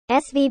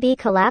SVB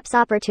Collapse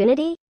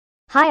Opportunity?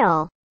 Hi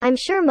all. I'm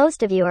sure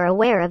most of you are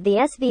aware of the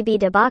SVB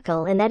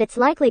debacle and that it's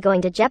likely going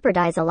to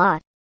jeopardize a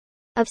lot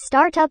of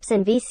startups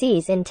and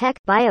VCs in tech,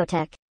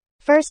 biotech.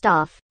 First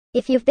off,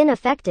 if you've been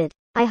affected,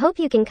 I hope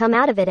you can come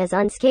out of it as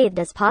unscathed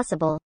as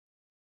possible.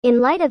 In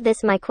light of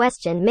this, my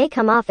question may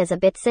come off as a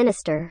bit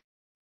sinister,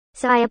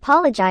 so I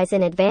apologize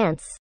in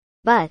advance.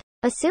 But,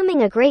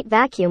 assuming a great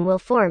vacuum will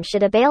form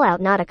should a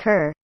bailout not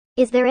occur,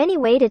 is there any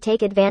way to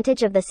take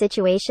advantage of the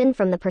situation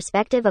from the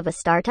perspective of a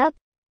startup?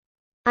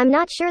 I'm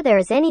not sure there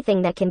is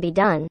anything that can be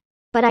done,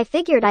 but I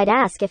figured I'd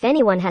ask if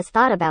anyone has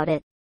thought about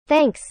it.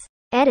 Thanks.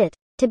 Edit.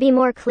 To be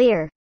more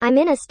clear, I'm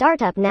in a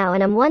startup now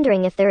and I'm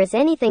wondering if there is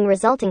anything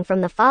resulting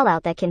from the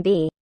fallout that can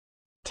be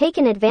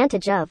taken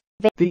advantage of.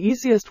 The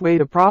easiest way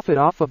to profit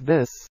off of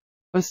this,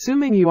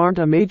 assuming you aren't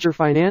a major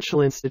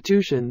financial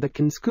institution that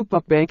can scoop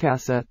up bank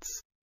assets,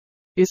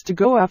 is to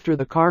go after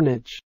the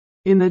carnage.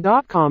 In the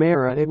dot-com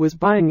era, it was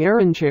buying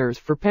errand chairs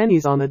for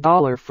pennies on the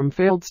dollar from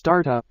failed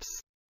startups.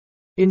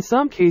 In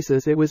some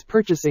cases, it was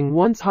purchasing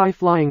once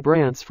high-flying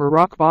brands for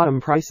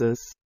rock-bottom prices.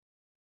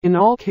 In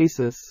all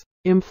cases,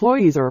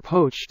 employees are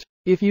poached.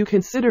 If you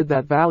considered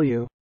that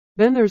value,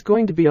 then there's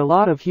going to be a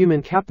lot of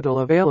human capital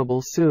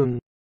available soon.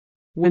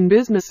 When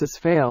businesses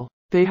fail,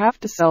 they have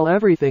to sell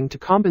everything to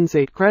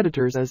compensate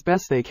creditors as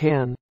best they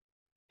can.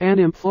 And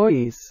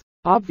employees,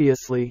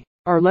 obviously,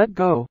 are let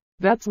go.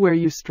 That's where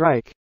you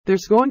strike.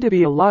 There's going to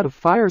be a lot of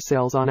fire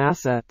sales on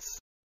assets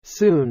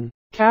soon.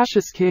 Cash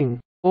is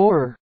king.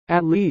 Or,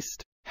 at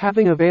least,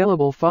 having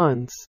available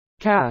funds,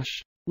 cash,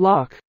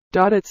 luck,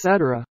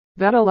 etc.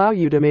 that allow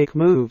you to make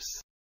moves.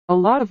 A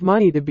lot of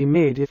money to be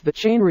made if the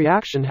chain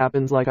reaction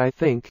happens like I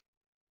think.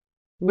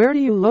 Where do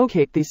you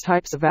locate these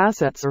types of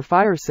assets or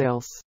fire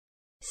sales?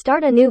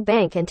 Start a new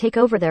bank and take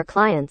over their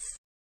clients.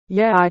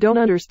 Yeah, I don't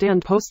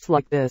understand posts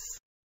like this.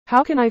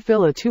 How can I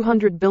fill a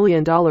 $200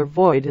 billion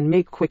void and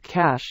make quick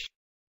cash?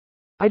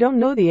 I don't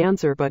know the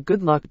answer, but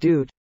good luck,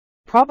 dude.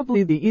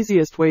 Probably the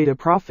easiest way to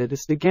profit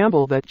is to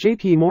gamble that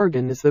JP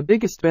Morgan is the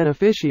biggest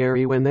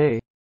beneficiary when they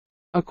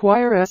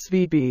acquire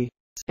SVB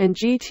and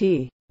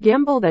GT.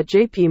 Gamble that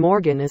JP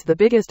Morgan is the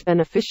biggest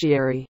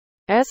beneficiary.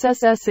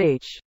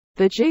 SSSH.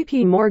 The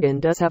JP Morgan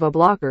does have a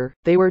blocker.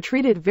 They were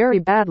treated very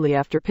badly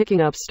after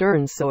picking up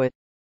Stearns, so it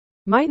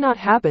might not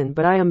happen,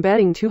 but I am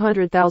betting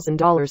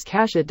 $200,000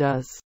 cash it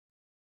does.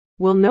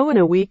 We'll know in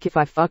a week if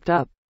I fucked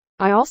up.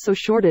 I also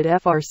shorted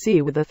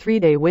FRC with a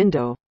 3-day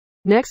window.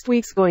 Next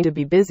week's going to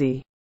be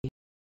busy.